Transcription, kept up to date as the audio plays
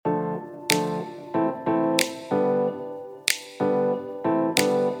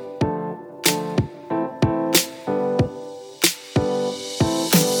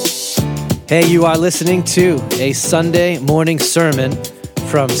Hey, you are listening to a Sunday morning sermon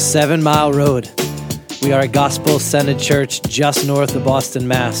from 7 Mile Road. We are a gospel-centered church just north of Boston,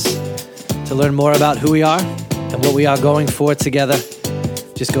 Mass. To learn more about who we are and what we are going for together,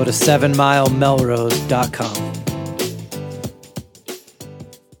 just go to 7milemelrose.com.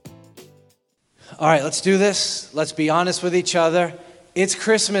 All right, let's do this. Let's be honest with each other. It's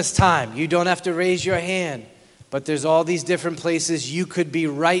Christmas time. You don't have to raise your hand, but there's all these different places you could be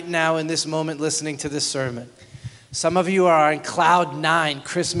right now in this moment listening to this sermon. Some of you are on cloud nine.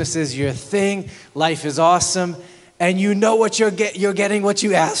 Christmas is your thing. Life is awesome. And you know what you're getting what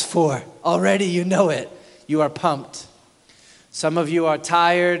you asked for. Already you know it. You are pumped. Some of you are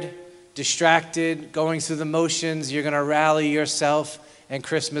tired, distracted, going through the motions. You're going to rally yourself, and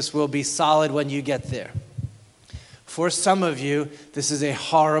Christmas will be solid when you get there. For some of you, this is a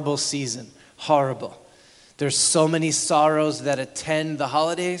horrible season. Horrible. There's so many sorrows that attend the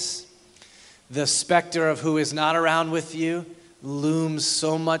holidays. The specter of who is not around with you looms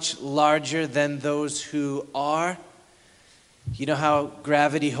so much larger than those who are. You know how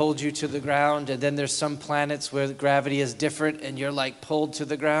gravity holds you to the ground, and then there's some planets where gravity is different and you're like pulled to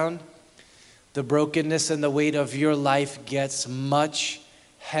the ground? The brokenness and the weight of your life gets much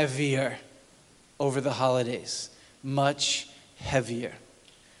heavier over the holidays. Much heavier.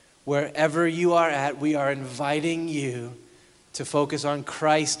 Wherever you are at, we are inviting you to focus on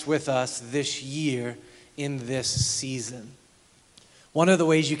Christ with us this year in this season. One of the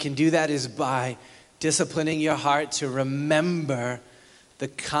ways you can do that is by disciplining your heart to remember the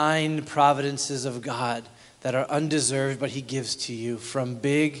kind providences of God that are undeserved, but He gives to you from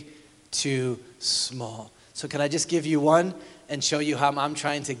big to small. So can I just give you one and show you how I'm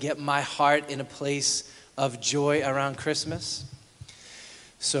trying to get my heart in a place of joy around Christmas?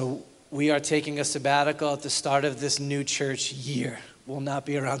 So we are taking a sabbatical at the start of this new church year. We'll not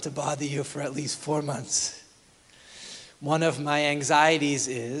be around to bother you for at least 4 months. One of my anxieties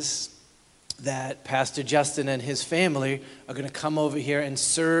is that Pastor Justin and his family are going to come over here and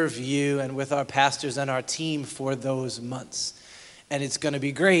serve you and with our pastors and our team for those months. And it's going to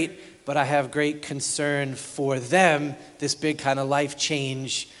be great, but I have great concern for them, this big kind of life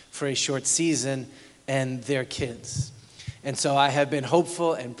change for a short season, and their kids. And so I have been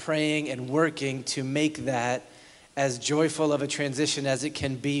hopeful and praying and working to make that as joyful of a transition as it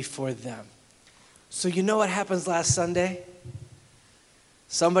can be for them. So you know what happens last Sunday?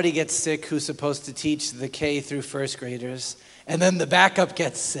 Somebody gets sick who's supposed to teach the K through first graders, and then the backup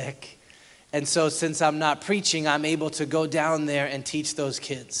gets sick. And so since I'm not preaching, I'm able to go down there and teach those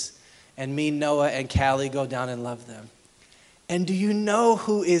kids. And me, Noah, and Callie go down and love them. And do you know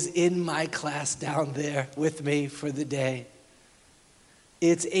who is in my class down there with me for the day?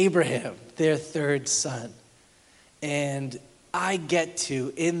 It's Abraham, their third son. And I get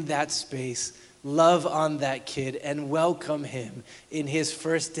to, in that space, love on that kid and welcome him in his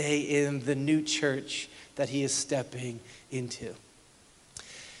first day in the new church that he is stepping into.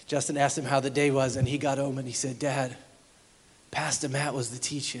 Justin asked him how the day was, and he got home and he said, "Dad, Pastor Matt was the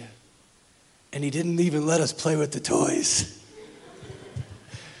teacher, and he didn't even let us play with the toys."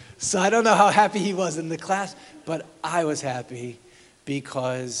 So I don't know how happy he was in the class, but I was happy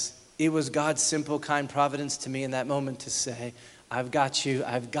because it was God's simple, kind providence to me in that moment to say, I've got you,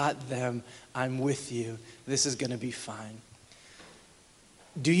 I've got them, I'm with you. This is going to be fine.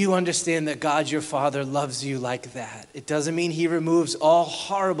 Do you understand that God, your Father, loves you like that? It doesn't mean He removes all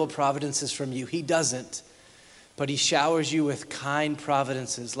horrible providences from you. He doesn't. But He showers you with kind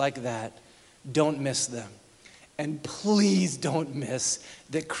providences like that. Don't miss them. And please don't miss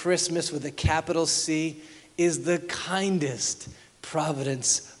that Christmas with a capital C is the kindest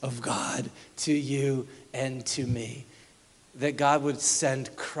providence of God to you and to me. That God would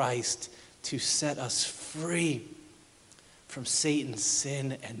send Christ to set us free from Satan's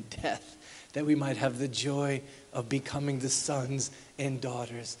sin and death, that we might have the joy of becoming the sons and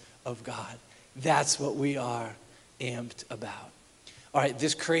daughters of God. That's what we are amped about. All right,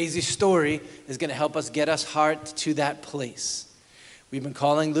 this crazy story is going to help us get us heart to that place. We've been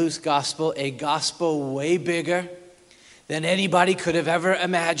calling Luke's gospel a gospel way bigger than anybody could have ever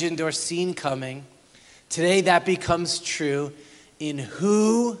imagined or seen coming. Today that becomes true in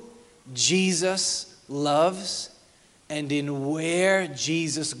who Jesus loves and in where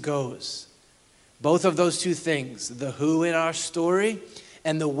Jesus goes. Both of those two things, the who in our story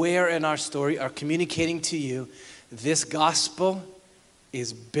and the where in our story, are communicating to you this gospel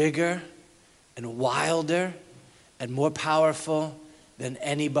is bigger and wilder and more powerful than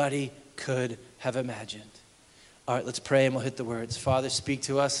anybody could have imagined. All right, let's pray and we'll hit the words. Father, speak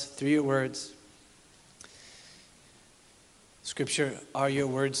to us through your words. Scripture are your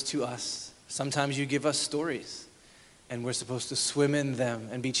words to us. Sometimes you give us stories, and we're supposed to swim in them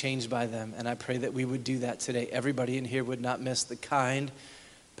and be changed by them. And I pray that we would do that today. Everybody in here would not miss the kind,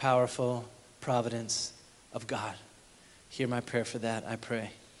 powerful providence of God. Hear my prayer for that, I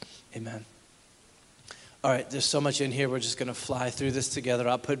pray. Amen. All right, there's so much in here. We're just going to fly through this together.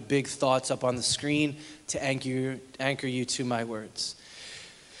 I'll put big thoughts up on the screen to anchor you to my words.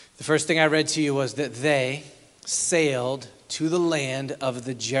 The first thing I read to you was that they sailed to the land of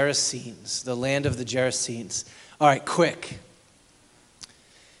the Gerasenes, the land of the Gerasenes. All right, quick.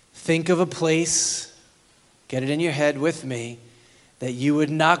 Think of a place, get it in your head with me, that you would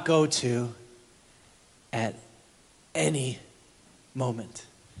not go to at any moment.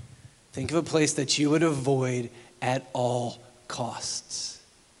 Think of a place that you would avoid at all costs.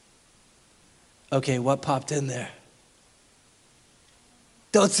 Okay, what popped in there?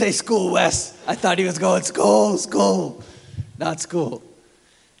 Don't say school, Wes. I thought he was going school. Not school.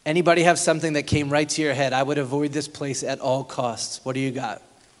 Anybody have something that came right to your head? I would avoid this place at all costs. What do you got?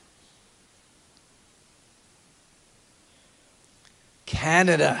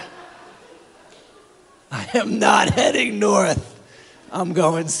 Canada. I am not heading north. I'm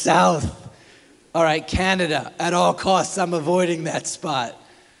going south. All right, Canada. At all costs, I'm avoiding that spot.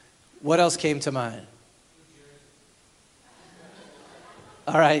 What else came to mind?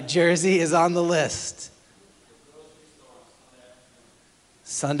 All right, Jersey is on the list.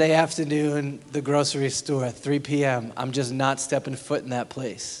 Sunday afternoon, the grocery store, 3 p.m. I'm just not stepping foot in that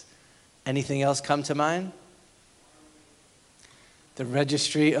place. Anything else come to mind? The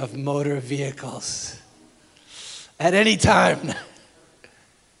registry of motor vehicles. At any time.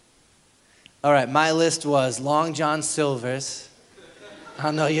 All right, my list was Long John Silver's. I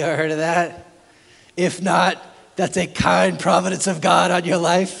don't know, you ever heard of that? If not, that's a kind providence of God on your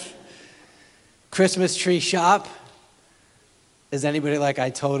life. Christmas tree shop. Is anybody like, I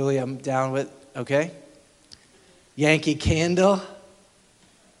totally am down with, okay? Yankee Candle.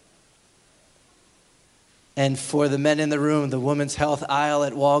 And for the men in the room, the women's health aisle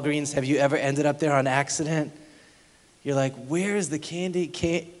at Walgreens. Have you ever ended up there on accident? You're like, where is the candy?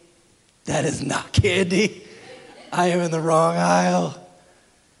 That is not candy. I am in the wrong aisle.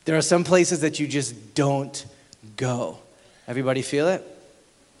 There are some places that you just don't go. Everybody feel it?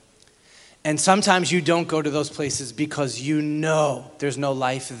 And sometimes you don't go to those places because you know there's no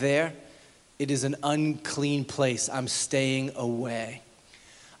life there. It is an unclean place. I'm staying away.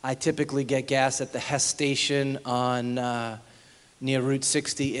 I typically get gas at the Hess station on near Route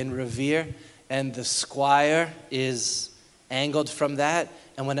 60 in Revere, and the Squire is angled from that.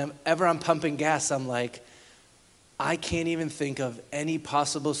 And whenever I'm pumping gas, I'm like, I can't even think of any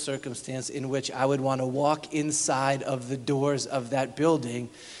possible circumstance in which I would want to walk inside of the doors of that building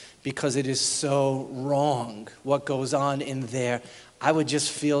because it is so wrong what goes on in there. I would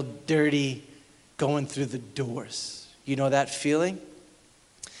just feel dirty going through the doors. You know that feeling?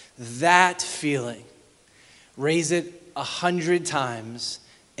 That feeling. Raise it 100 times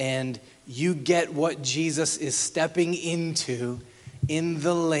and you get what Jesus is stepping into in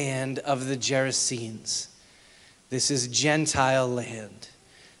the land of the Gerasenes. This is Gentile land.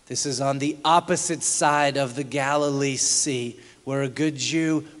 This is on the opposite side of the Galilee Sea, where a good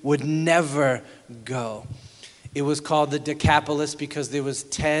Jew would never go. It was called the Decapolis because there was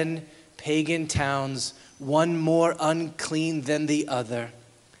 10 pagan towns, one more unclean than the other.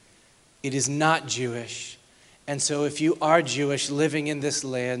 It is not Jewish. And so if you are Jewish living in this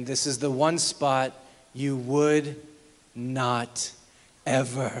land, this is the one spot you would not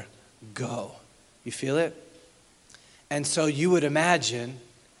ever go. You feel it? And so you would imagine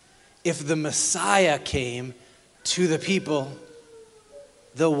if the Messiah came to the people,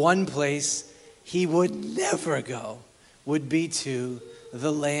 the one place he would never go would be to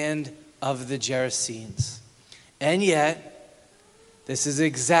the land of the Gerasenes. And yet, this is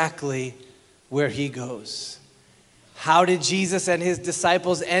exactly where he goes. How did Jesus and his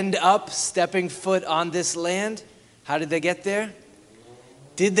disciples end up stepping foot on this land? How did they get there?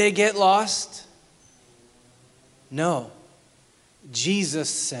 Did they get lost? No. Jesus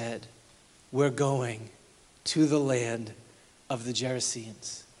said, we're going to the land of the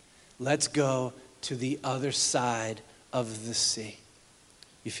Gerasenes. Let's go to the other side of the sea.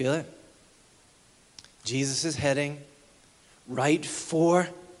 You feel it? Jesus is heading right for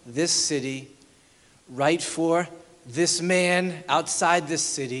this city, right for this man outside this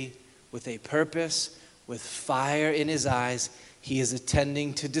city with a purpose, with fire in his eyes. He is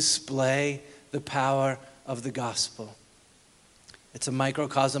attending to display the power of the gospel. It's a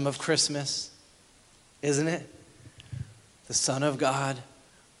microcosm of Christmas, isn't it? The Son of God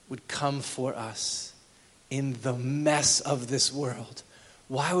would come for us in the mess of this world,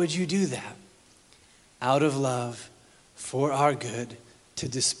 Why would you do that? Out of love, for our good, to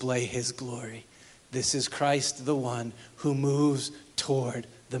display his glory. This is Christ, the one who moves toward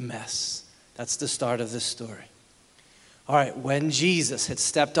the mess. That's the start of this story. All right, when Jesus had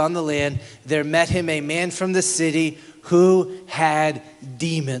stepped on the land, there met him a man from the city who had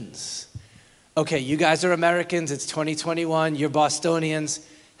demons. Okay, you guys are Americans. It's 2021. You're Bostonians.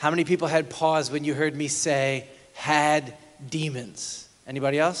 How many people had pause when you heard me say, had demons?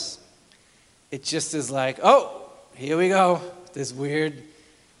 Anybody else? It just is like, oh, here we go. This weird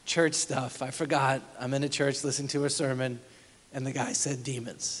church stuff. I forgot. I'm in a church listening to a sermon, and the guy said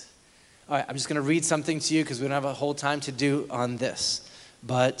demons. All right, I'm just going to read something to you because we don't have a whole time to do on this.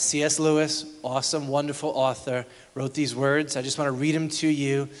 But C.S. Lewis, awesome, wonderful author, wrote these words. I just want to read them to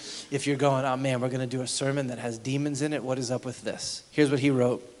you. If you're going, oh man, we're going to do a sermon that has demons in it. What is up with this? Here's what he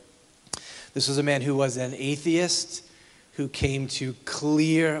wrote. This was a man who was an atheist who came to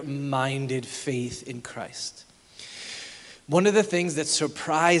clear-minded faith in Christ. One of the things that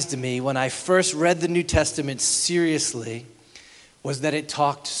surprised me when I first read the New Testament seriously was that it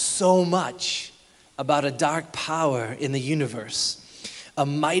talked so much about a dark power in the universe, a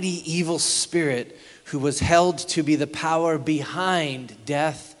mighty evil spirit who was held to be the power behind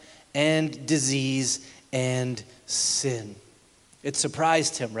death and disease and sin. It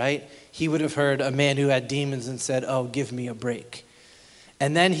surprised him, right? He would have heard a man who had demons and said, oh, give me a break.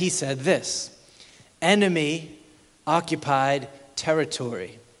 And then he said this, enemy occupied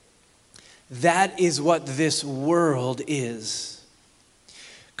territory. That is what this world is.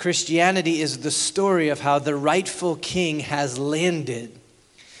 Christianity is the story of how the rightful king has landed.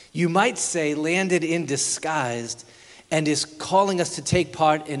 You might say landed in disguise and is calling us to take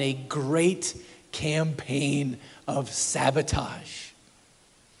part in a great campaign of sabotage.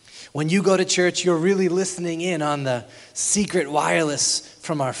 When you go to church, you're really listening in on the secret wireless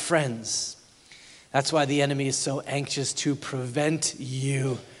from our friends. That's why the enemy is so anxious to prevent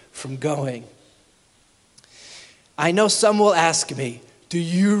you from going. I know some will ask me, do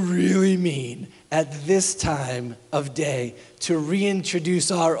you really mean at this time of day to reintroduce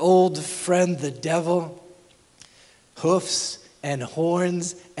our old friend the devil? Hoofs and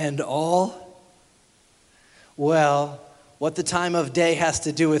horns and all? Well, what the time of day has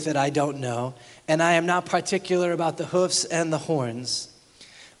to do with it, I don't know. And I am not particular about the hoofs and the horns.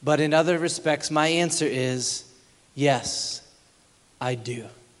 But in other respects, my answer is yes, I do.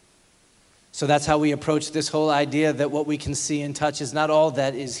 So that's how we approach this whole idea that what we can see and touch is not all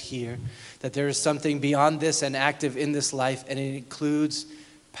that is here, that there is something beyond this and active in this life, and it includes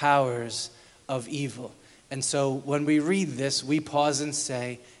powers of evil. And so when we read this, we pause and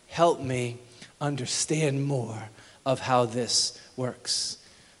say, help me understand more of how this works.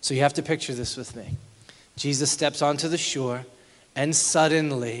 So you have to picture this with me. Jesus steps onto the shore, and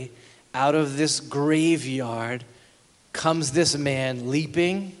suddenly, out of this graveyard comes this man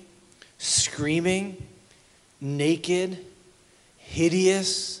leaping, screaming, naked,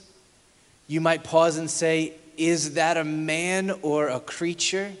 hideous. You might pause and say, is that a man or a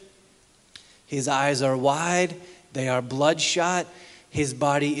creature? His eyes are wide, they are bloodshot, his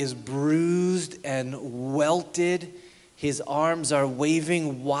body is bruised and welted, his arms are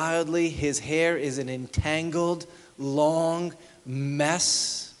waving wildly, his hair is an entangled, long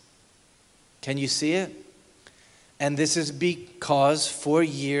mess. Can you see it? And this is because for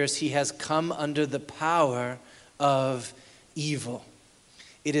years he has come under the power of evil.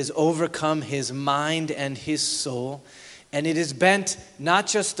 It has overcome his mind and his soul, and it is bent not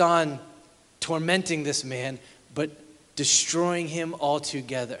just on tormenting this man, but destroying him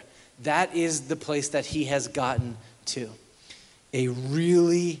altogether. That is the place that he has gotten to. A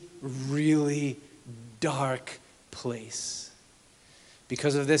really, really dark place.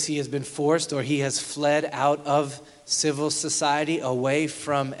 Because of this, he has been forced, or he has fled out of civil society, away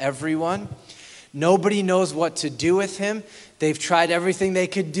from everyone. Nobody knows what to do with him. They've tried everything they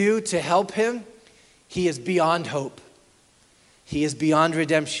could do to help him. He is beyond hope. He is beyond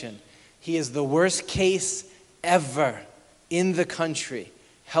redemption. He is the worst case ever in the country.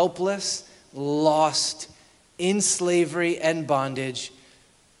 Helpless, lost, in slavery and bondage.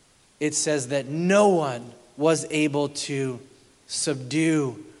 It says that no one was able to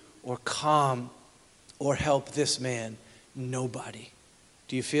subdue or calm or help this man. Nobody.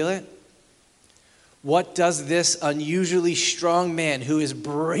 Do you feel it? What does this unusually strong man who is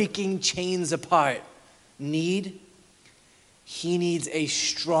breaking chains apart need? He needs a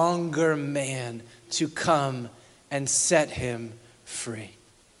stronger man to come and set him free.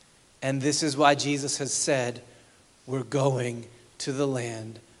 And this is why Jesus has said, we're going to the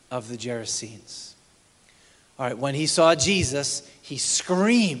land of the Gerasenes. All right, when he saw Jesus, he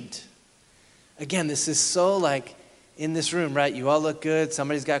screamed. Again, this is so like in this room, right? You all look good.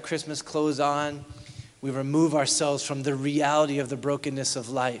 Somebody's got Christmas clothes on. We remove ourselves from the reality of the brokenness of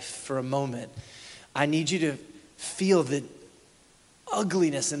life for a moment. I need you to feel the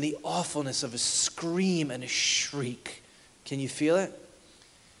ugliness and the awfulness of a scream and a shriek. Can you feel it?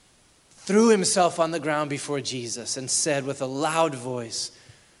 Threw himself on the ground before Jesus and said with a loud voice,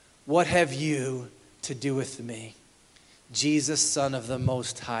 "What have you to do with me, Jesus, Son of the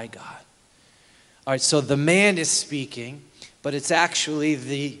Most High God?" All right, so the man is speaking, but it's actually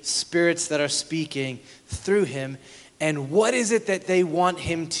the spirits that are speaking through him. And what is it that they want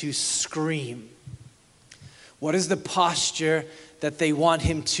him to scream? What is the posture that they want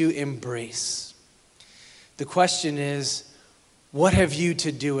him to embrace? The question is, what have you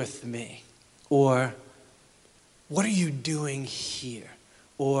to do with me? Or, what are you doing here?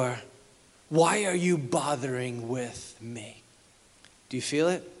 Or, why are you bothering with me? Do you feel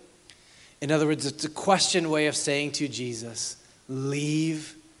it? In other words, it's a question way of saying to Jesus,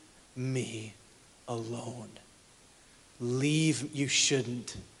 leave me alone. You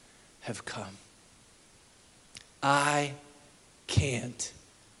shouldn't have come. I can't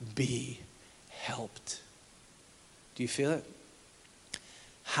be helped. Do you feel it?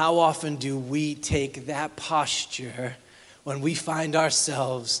 How often do we take that posture when we find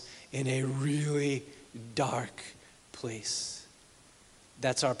ourselves in a really dark place?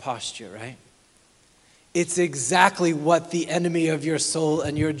 That's our posture, right? It's exactly what the enemy of your soul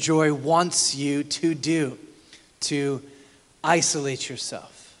and your joy wants you to do, to isolate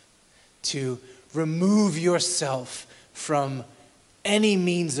yourself, to remove yourself from any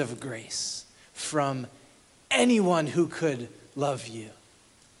means of grace, from anyone who could love you,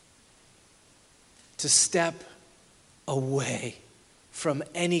 to step away from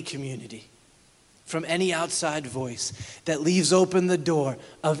any community, from any outside voice that leaves open the door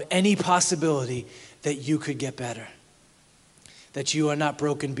of any possibility that you could get better, that you are not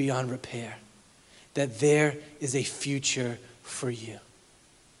broken beyond repair, that there is a future for you.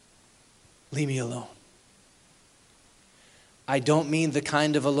 Leave me alone. I don't mean the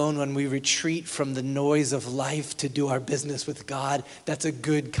kind of alone when we retreat from the noise of life to do our business with God. That's a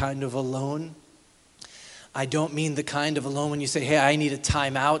good kind of alone. I don't mean the kind of alone when you say, hey, I need a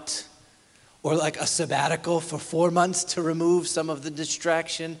timeout, or like a sabbatical for 4 months to remove some of the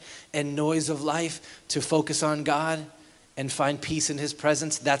distraction and noise of life to focus on God and find peace in his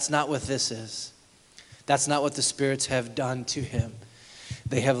presence. That's not what this is. That's not what the spirits have done to him.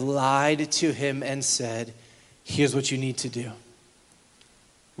 They have lied to him and said, here's what you need to do.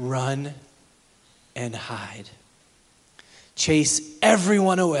 Run and hide. Chase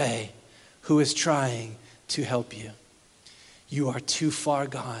everyone away who is trying to help you. You are too far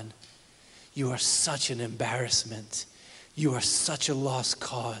gone. You are such an embarrassment. You are such a lost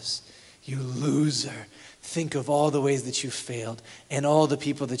cause. You loser. Think of all the ways that you failed and all the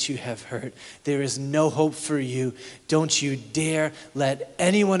people that you have hurt. There is no hope for you. Don't you dare let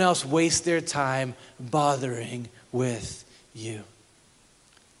anyone else waste their time bothering with you.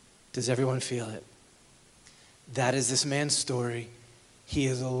 Does everyone feel it? That is this man's story. He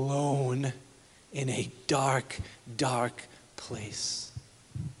is alone in a dark, dark place.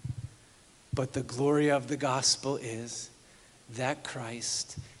 But the glory of the gospel is that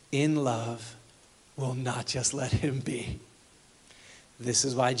Christ, in love, will not just let him be. This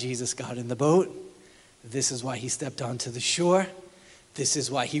is why Jesus got in the boat. This is why he stepped onto the shore. This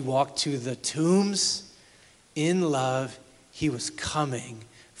is why he walked to the tombs. In love, he was coming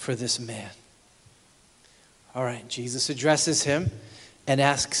for this man. All right, Jesus addresses him and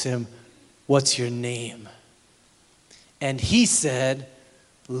asks him, what's your name? And he said,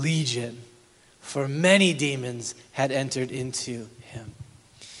 Legion, for many demons had entered into him.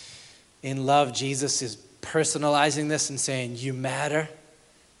 In love, Jesus is personalizing this and saying, you matter.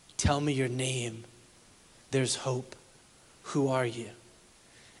 Tell me your name. There's hope. Who are you?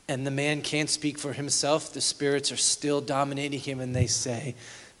 And the man can't speak for himself. The spirits are still dominating him, and they say,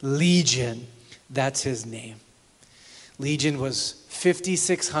 Legion, that's his name. Legion was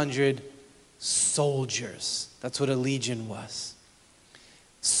 5,600 soldiers. That's what a legion was.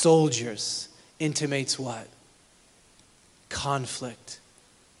 Soldiers intimates what? Conflict.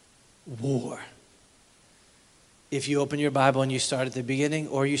 War. If you open your Bible and you start at the beginning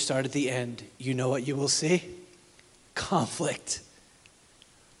or you start at the end, you know what you will see? Conflict.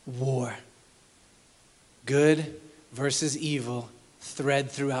 War. Good versus evil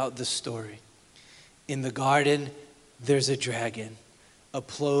thread throughout the story. In the garden, there's a dragon.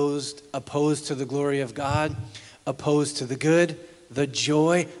 Opposed to the glory of God, opposed to the good, the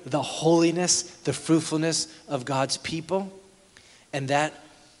joy, the holiness, the fruitfulness of God's people. And that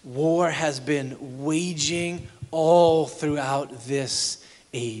war has been waging all throughout this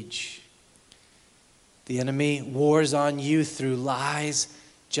age. The enemy wars on you through lies,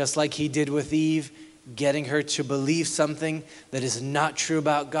 just like he did with Eve, getting her to believe something that is not true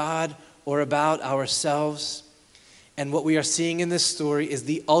about God or about ourselves. And what we are seeing in this story is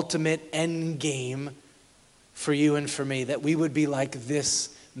the ultimate end game for you and for me, that we would be like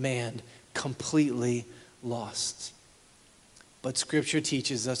this man, completely lost. But Scripture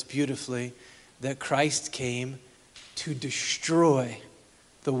teaches us beautifully that Christ came to destroy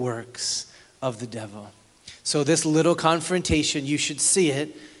the works of the devil. So this little confrontation, you should see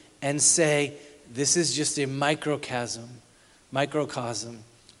it and say, this is just a microcosm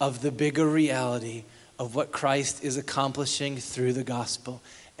of the bigger reality of what Christ is accomplishing through the gospel.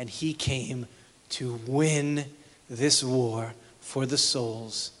 And he came to win this war for the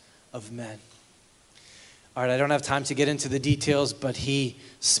souls of men. All right, I don't have time to get into the details, but he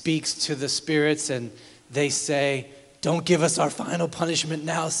speaks to the spirits and they say, don't give us our final punishment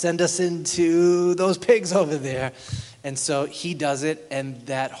now. Send us into those pigs over there. And so he does it, and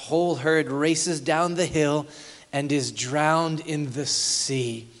that whole herd races down the hill and is drowned in the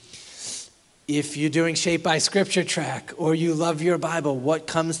sea. If you're doing Shaped by Scripture track or you love your Bible, what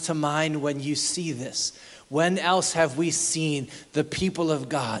comes to mind when you see this? When else have we seen the people of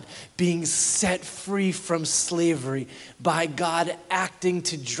God being set free from slavery by God acting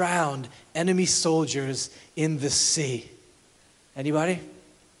to drown enemy soldiers in the sea? Anybody?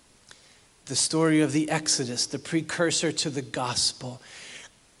 The story of the Exodus, the precursor to the gospel.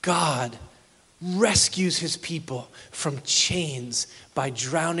 God rescues his people from chains by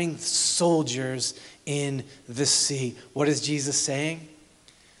drowning soldiers in the sea. What is Jesus saying?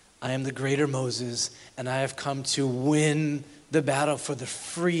 I am the greater Moses, and I have come to win the battle for the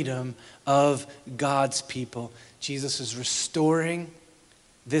freedom of God's people. Jesus is restoring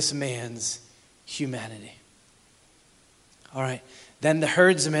this man's humanity. All right. Then the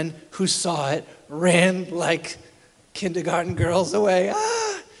herdsmen who saw it ran like kindergarten girls away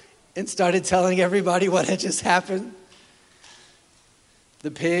and started telling everybody what had just happened. The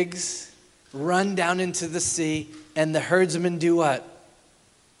pigs run down into the sea, and the herdsmen do what?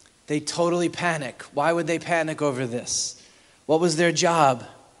 They totally panic. Why would they panic over this? What was their job?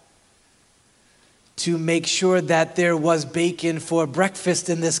 To make sure that there was bacon for breakfast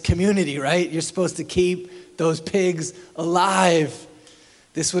in this community, right? You're supposed to keep those pigs alive.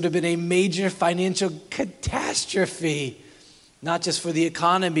 This would have been a major financial catastrophe, not just for the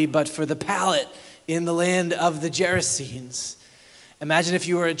economy, but for the palate in the land of the Gerasenes. Imagine if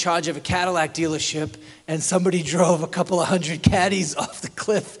you were in charge of a Cadillac dealership and somebody drove a couple of hundred caddies off the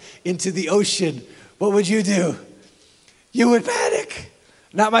cliff into the ocean. What would you do? You would panic.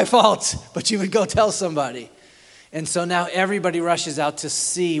 Not my fault, but you would go tell somebody. And so now everybody rushes out to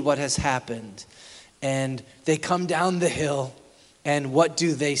see what has happened. And they come down the hill, and what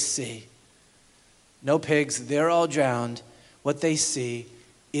do they see? No pigs, they're all drowned. What they see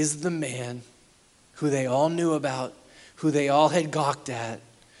is the man who they all knew about, who they all had gawked at,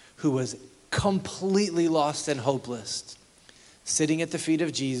 who was completely lost and hopeless, sitting at the feet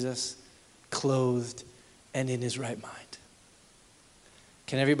of Jesus, clothed and in his right mind.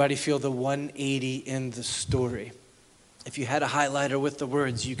 Can everybody feel the 180 in the story? If you had a highlighter with the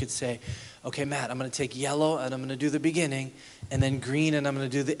words, you could say, okay, Matt, I'm going to take yellow and I'm going to do the beginning, and then green and I'm going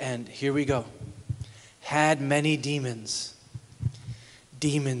to do the end. Here we go. Had many demons.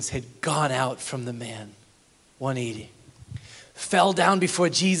 Demons had gone out from the man. 180. Fell down before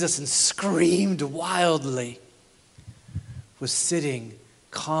Jesus and screamed wildly. Was sitting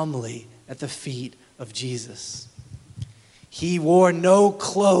calmly at the feet of Jesus. He wore no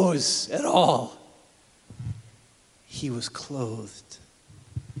clothes at all. He was clothed.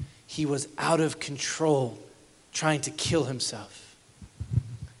 He was out of control, trying to kill himself.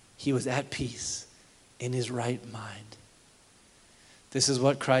 He was at peace in his right mind. This is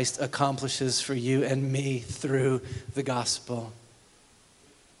what Christ accomplishes for you and me through the gospel.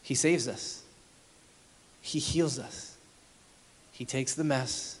 He saves us. He heals us. He takes the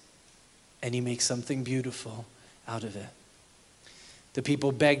mess and he makes something beautiful out of it. The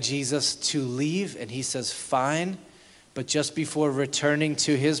people beg Jesus to leave, and he says, fine. But just before returning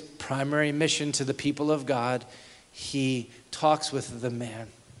to his primary mission to the people of God, he talks with the man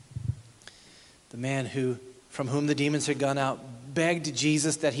from whom the demons had gone out, begged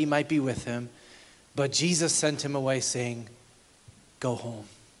Jesus that he might be with him. But Jesus sent him away saying, go home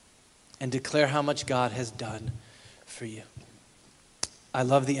and declare how much God has done for you. I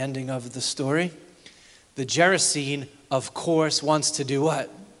love the ending of the story. The Gerasene, of course, wants to do what?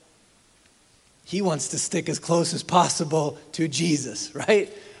 He wants to stick as close as possible to Jesus,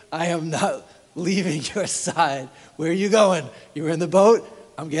 right? I am not leaving your side. Where are you going? You were in the boat?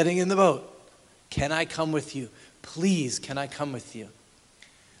 I'm getting in the boat. Can I come with you? Please, can I come with you?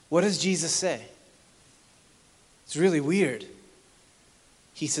 What does Jesus say? It's really weird.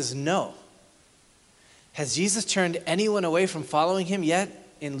 He says no. Has Jesus turned anyone away from following him yet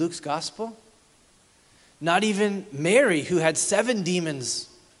in Luke's gospel? Not even Mary, who had 7 demons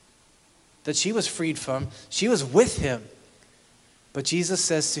that she was freed from. She was with him. But Jesus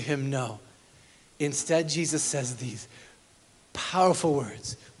says to him, no. Instead, Jesus says these powerful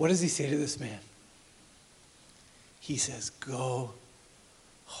words. What does he say to this man? He says, go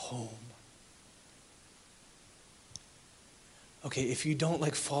home. Okay, if you don't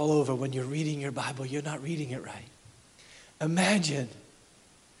fall over when you're reading your Bible, you're not reading it right. Imagine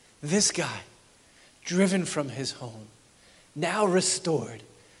this guy driven from his home, now restored.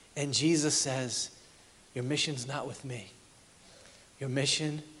 And Jesus says, your mission's not with me. Your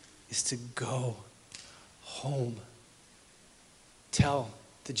mission is to go home. Tell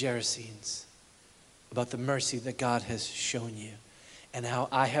the Gerasenes about the mercy that God has shown you and how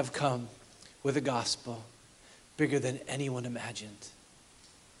I have come with a gospel bigger than anyone imagined.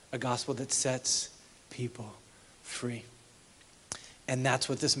 A gospel that sets people free. And that's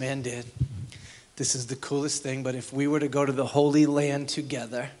what this man did. This is the coolest thing, but if we were to go to the Holy Land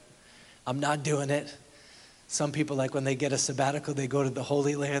together, I'm not doing it. Some people, when they get a sabbatical, they go to the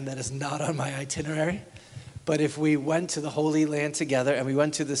Holy Land. That is not on my itinerary. But if we went to the Holy Land together and we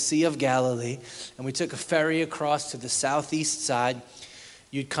went to the Sea of Galilee and we took a ferry across to the southeast side,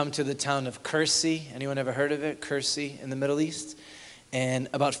 you'd come to the town of Kursi. Anyone ever heard of it? Kursi in the Middle East. And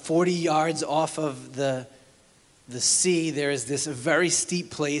about 40 yards off of the sea, there is this very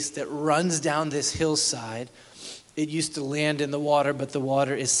steep place that runs down this hillside. It used to land in the water, but the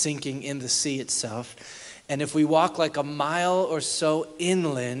water is sinking in the sea itself. And if we walk a mile or so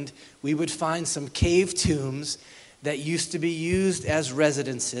inland, we would find some cave tombs that used to be used as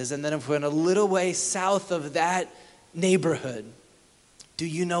residences. And then if we went a little way south of that neighborhood, do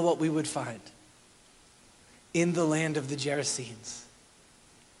you know what we would find? In the land of the Gerasenes,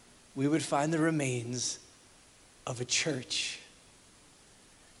 we would find the remains of a church.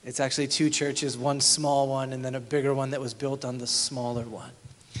 It's actually 2 churches, one small one and then a bigger one that was built on the smaller one.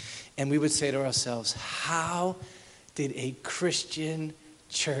 And we would say to ourselves, how did a Christian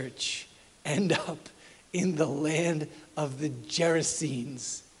church end up in the land of the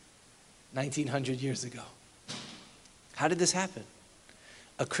Gerasenes 1900 years ago? How did this happen?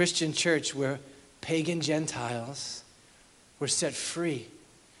 A Christian church where pagan Gentiles were set free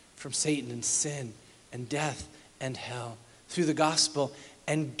from Satan and sin and death and hell through the gospel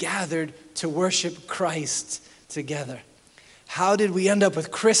and gathered to worship Christ together. How did we end up with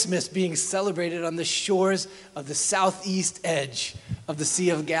Christmas being celebrated on the shores of the southeast edge of the Sea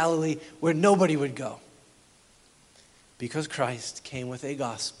of Galilee where nobody would go? Because Christ came with a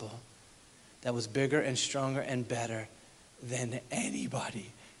gospel that was bigger and stronger and better than anybody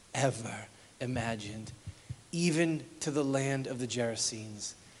ever imagined, even to the land of the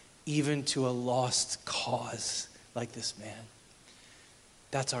Gerasenes, even to a lost cause like this man.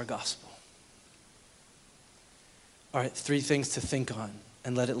 That's our gospel. All right, 3 things to think on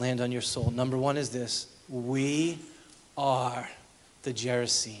and let it land on your soul. Number 1 is this: we are the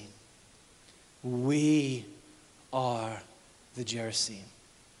Gerasene. We are the Gerasene.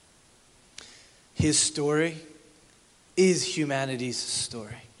 His story is humanity's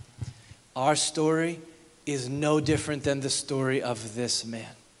story. Our story is no different than the story of this man.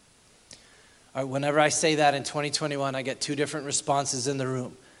 All right, whenever I say that in 2021, I get 2 different responses in the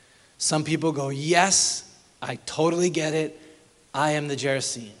room. Some people go, yes, I totally get it. I am the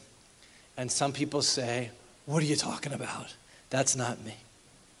Gerasene. And some people say, what are you talking about? That's not me.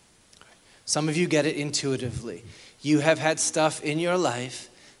 Some of you get it intuitively. You have had stuff in your life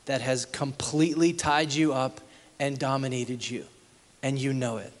that has completely tied you up and dominated you, and you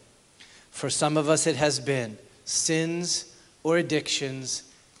know it. For some of us, it has been sins or addictions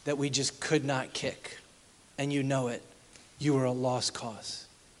that we just could not kick, and you know it. You were a lost cause.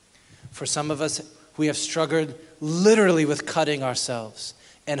 For some of us, we have struggled literally with cutting ourselves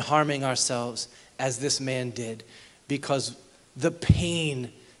and harming ourselves as this man did, because the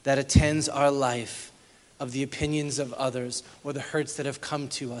pain that attends our life of the opinions of others or the hurts that have come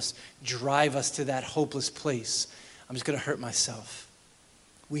to us drive us to that hopeless place. I'm just going to hurt myself.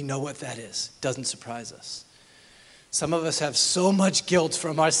 We know what that is. Doesn't surprise us. Some of us have so much guilt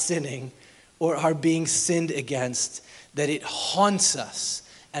from our sinning or our being sinned against that it haunts us,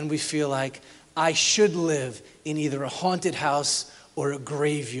 and we feel like I should live in either a haunted house or a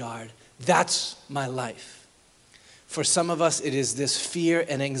graveyard. That's my life. For some of us, it is this fear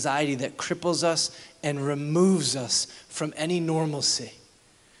and anxiety that cripples us and removes us from any normalcy.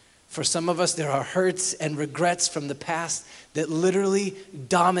 For some of us, there are hurts and regrets from the past that literally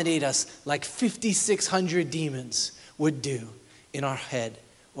dominate us like 5,600 demons would do in our head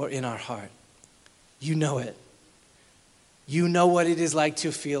or in our heart. You know it. You know what it is like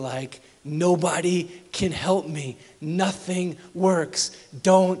to feel like nobody can help me. Nothing works.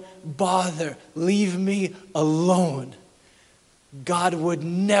 Don't bother. Leave me alone. God would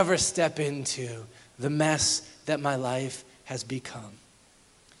never step into the mess that my life has become.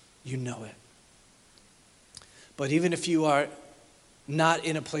 You know it. But even if you are not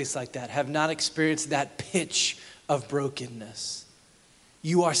in a place like that, have not experienced that pitch of brokenness,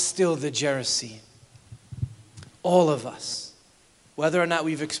 you are still the Gerasene. All of us, whether or not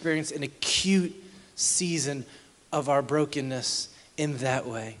we've experienced an acute season of our brokenness in that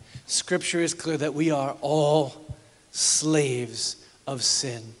way, Scripture is clear that we are all slaves of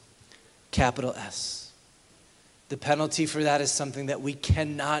sin, capital S. The penalty for that is something that we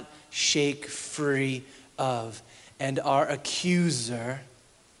cannot shake free of. And our accuser,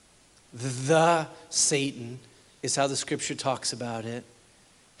 the Satan, is how the Scripture talks about it,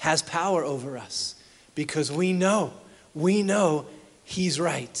 has power over us. Because we know he's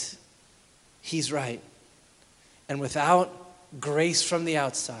right. He's right. And without grace from the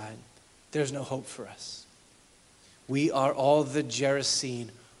outside, there's no hope for us. We are all the Gerasene,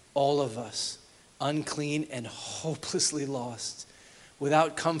 all of us, unclean and hopelessly lost,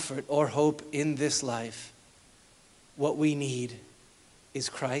 without comfort or hope in this life. What we need is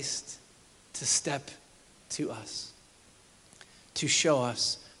Christ to step to us, to show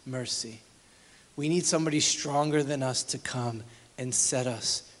us mercy. We need somebody stronger than us to come and set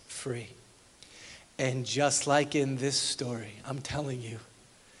us free. And just like in this story, I'm telling you,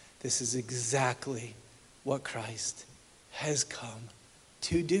 this is exactly what Christ has come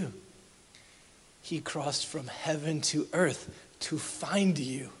to do. He crossed from heaven to earth to find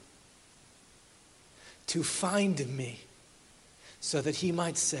you, to find me, so that he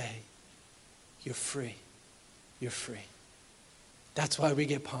might say, you're free, you're free. That's why we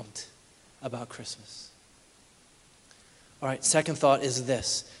get pumped about Christmas. All right, second thought is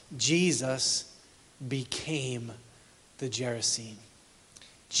this. Jesus became the Gerasene.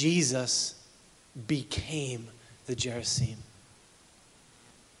 Jesus became the Gerasene.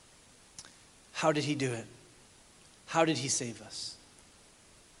 How did he do it? How did he save us?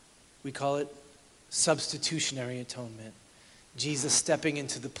 We call it substitutionary atonement. Jesus stepping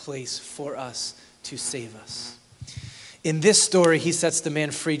into the place for us to save us. In this story, he sets the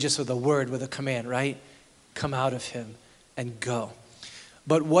man free just with a word, with a command, right? Come out of him and go.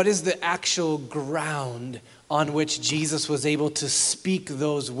 But what is the actual ground on which Jesus was able to speak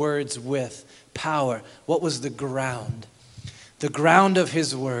those words with power? What was the ground? The ground of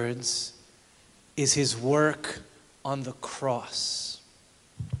his words is his work on the cross.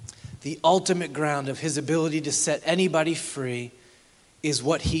 The ultimate ground of his ability to set anybody free is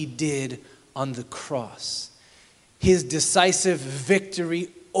what he did on the cross. His decisive victory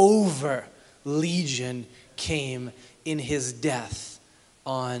over Legion came in his death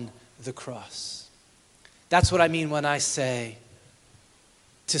on the cross. That's what I mean when I say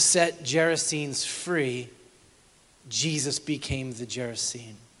to set Gerasenes free, Jesus became the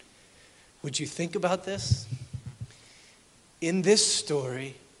Gerasene. Would you think about this? In this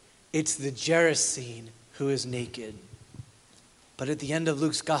story, it's the Gerasene who is naked. But at the end of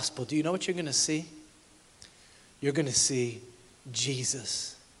Luke's gospel, do you know what you're going to see? You're going to see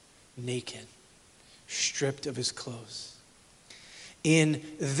Jesus naked, stripped of his clothes. In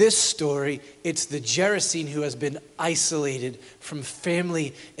this story, it's the Gerasene who has been isolated from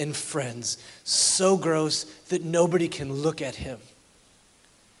family and friends, so gross that nobody can look at him.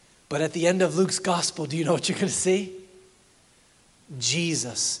 But at the end of Luke's gospel, do you know what you're going to see?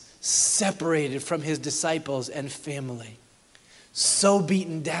 Jesus separated from his disciples and family, so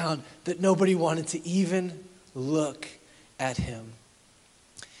beaten down that nobody wanted to even look at him.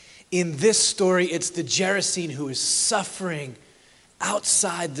 In this story, it's the Gerasene who is suffering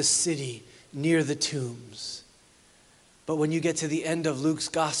outside the city near the tombs. But when you get to the end of Luke's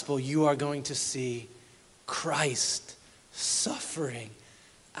gospel, you are going to see Christ suffering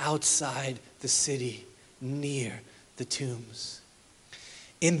outside the city near the tombs.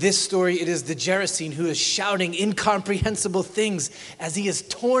 In this story, it is the Gerasene who is shouting incomprehensible things as he is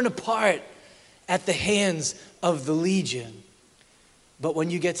torn apart at the hands of the legion. But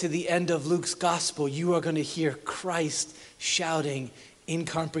when you get to the end of Luke's gospel, you are going to hear Christ shouting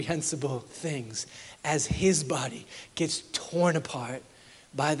incomprehensible things as his body gets torn apart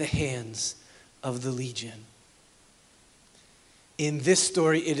by the hands of the legion. In this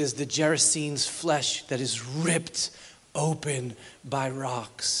story, it is the Gerasene's flesh that is ripped open by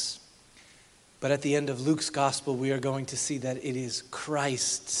rocks. But at the end of Luke's gospel, we are going to see that it is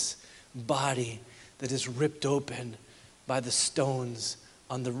Christ's body that is ripped open by the stones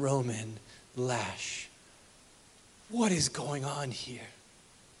on the Roman lash. What is going on here?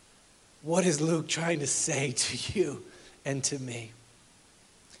 What is Luke trying to say to you and to me?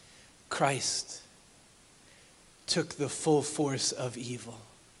 Christ took the full force of evil,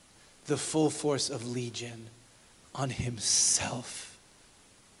 the full force of legion on himself.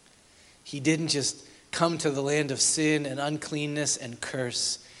 He didn't just come to the land of sin and uncleanness and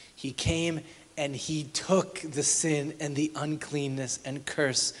curse. He came and he took the sin and the uncleanness and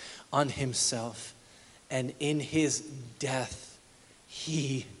curse on himself. And in his death,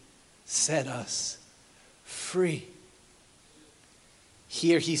 he set us free.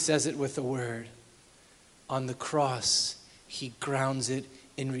 Here he says it with a word. On the cross, he grounds it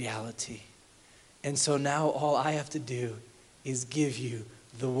in reality. And so now all I have to do is give you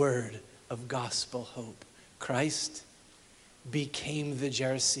the word of gospel hope. Christ became the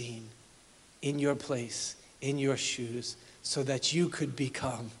Gerasene in your place, in your shoes, so that you could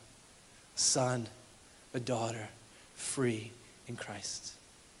become a son, a daughter, free in Christ.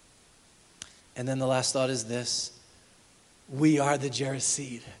 And then the last thought is this. We are the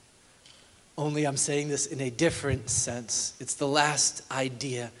Gerasene. Only I'm saying this in a different sense. It's the last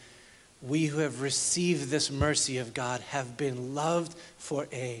idea. We who have received this mercy of God have been loved for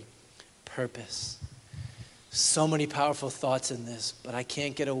a purpose. So many powerful thoughts in this, but I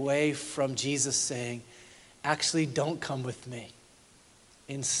can't get away from Jesus saying, actually, don't come with me.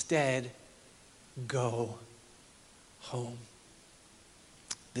 Instead, go home.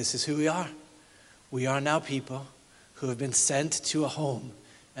 This is who we are. We are now people who have been sent to a home.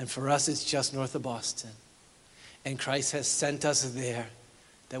 And for us, it's just north of Boston. And Christ has sent us there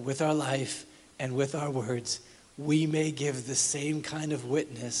that with our life and with our words, we may give the same kind of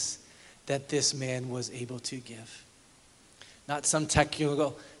witness that this man was able to give. Not some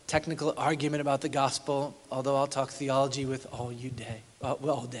technical argument about the gospel, although I'll talk theology with all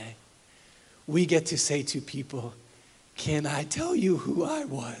day. We get to say to people, can I tell you who I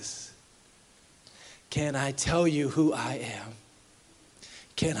was? Can I tell you who I am?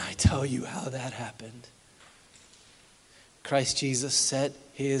 Can I tell you how that happened? Christ Jesus set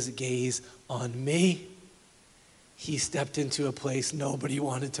his gaze on me. He stepped into a place nobody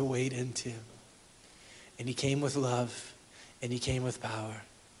wanted to wade into. And he came with love, and he came with power.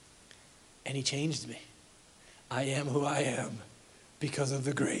 And he changed me. I am who I am because of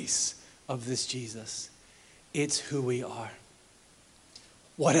the grace of this Jesus. It's who we are.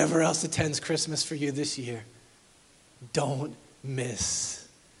 Whatever else attends Christmas for you this year, don't miss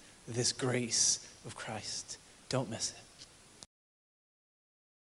this grace of Christ. Don't miss it.